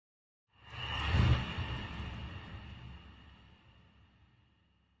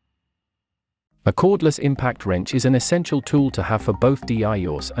A cordless impact wrench is an essential tool to have for both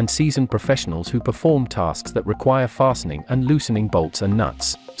DIYers and seasoned professionals who perform tasks that require fastening and loosening bolts and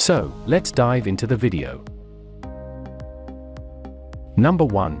nuts. So, let's dive into the video. Number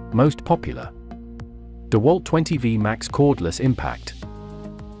 1, most popular. DEWALT 20V Max Cordless Impact.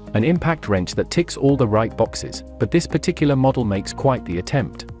 An impact wrench that ticks all the right boxes, but this particular model makes quite the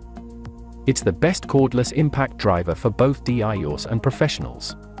attempt. It's the best cordless impact driver for both DIYers and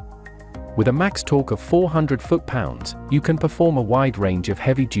professionals. With a max torque of 400 foot-pounds, you can perform a wide range of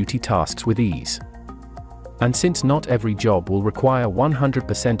heavy-duty tasks with ease. And since not every job will require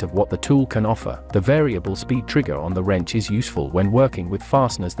 100% of what the tool can offer, the variable speed trigger on the wrench is useful when working with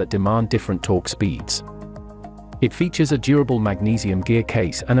fasteners that demand different torque speeds. It features a durable magnesium gear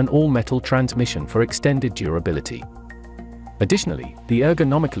case and an all-metal transmission for extended durability. Additionally, the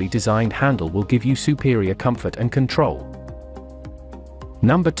ergonomically designed handle will give you superior comfort and control.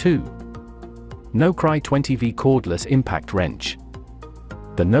 Number 2. NoCry 20V Cordless Impact Wrench.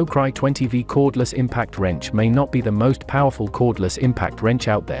 The NoCry 20V Cordless Impact Wrench may not be the most powerful cordless impact wrench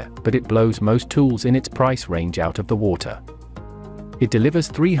out there, but it blows most tools in its price range out of the water. It delivers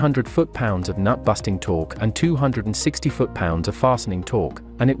 300 foot-pounds of nut-busting torque and 260 foot-pounds of fastening torque,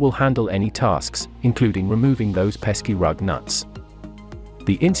 and it will handle any tasks, including removing those pesky rug nuts.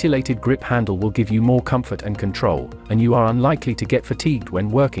 The insulated grip handle will give you more comfort and control, and you are unlikely to get fatigued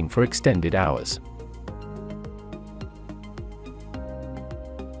when working for extended hours.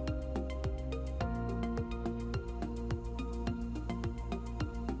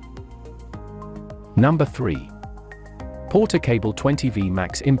 Number 3. Portacable 20V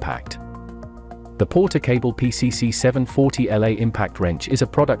Max Impact. The Portacable PCC 740 LA impact wrench is a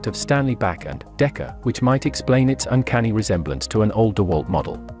product of Stanley Black & Decker, which might explain its uncanny resemblance to an old DEWALT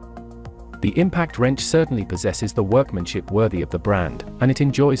model. The impact wrench certainly possesses the workmanship worthy of the brand, and it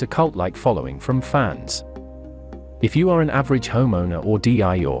enjoys a cult-like following from fans. If you are an average homeowner or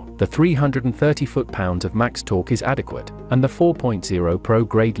DIYer, the 330 foot-pounds of max torque is adequate, and the 4.0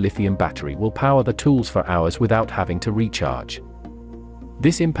 Pro-grade lithium battery will power the tools for hours without having to recharge.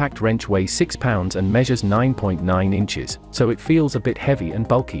 This impact wrench weighs 6 pounds and measures 9.9 inches, so it feels a bit heavy and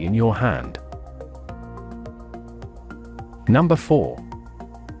bulky in your hand. Number 4.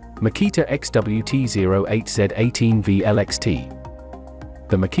 Makita XWT08Z 18V LXT.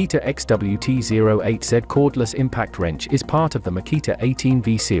 The Makita XWT08Z cordless impact wrench is part of the Makita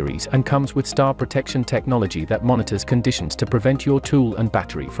 18V series and comes with star protection technology that monitors conditions to prevent your tool and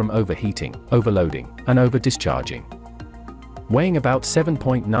battery from overheating, overloading, and over-discharging. Weighing about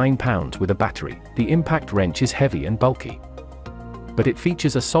 7.9 pounds with a battery, the impact wrench is heavy and bulky. But it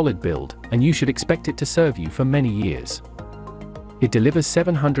features a solid build, and you should expect it to serve you for many years. It delivers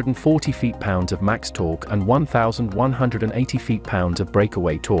 740 feet-pounds of max torque and 1,180 feet-pounds of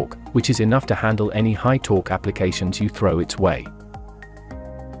breakaway torque, which is enough to handle any high-torque applications you throw its way.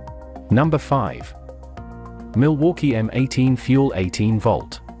 Number 5. Milwaukee M18 FUEL 18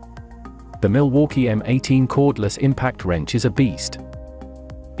 volt. The Milwaukee M18 cordless impact wrench is a beast.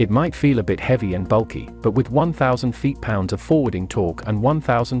 It might feel a bit heavy and bulky, but with 1,000 feet-pounds of forwarding torque and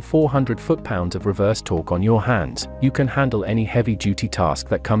 1,400 foot-pounds of reverse torque on your hands, you can handle any heavy-duty task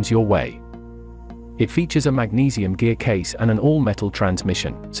that comes your way. It features a magnesium gear case and an all-metal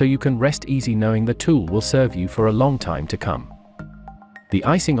transmission, so you can rest easy knowing the tool will serve you for a long time to come. The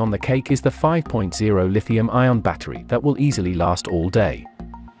icing on the cake is the 5.0 lithium-ion battery that will easily last all day.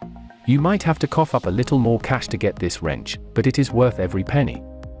 You might have to cough up a little more cash to get this wrench, but it is worth every penny.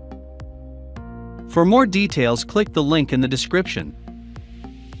 For more details, click the link in the description.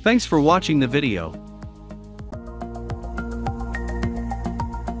 Thanks for watching the video.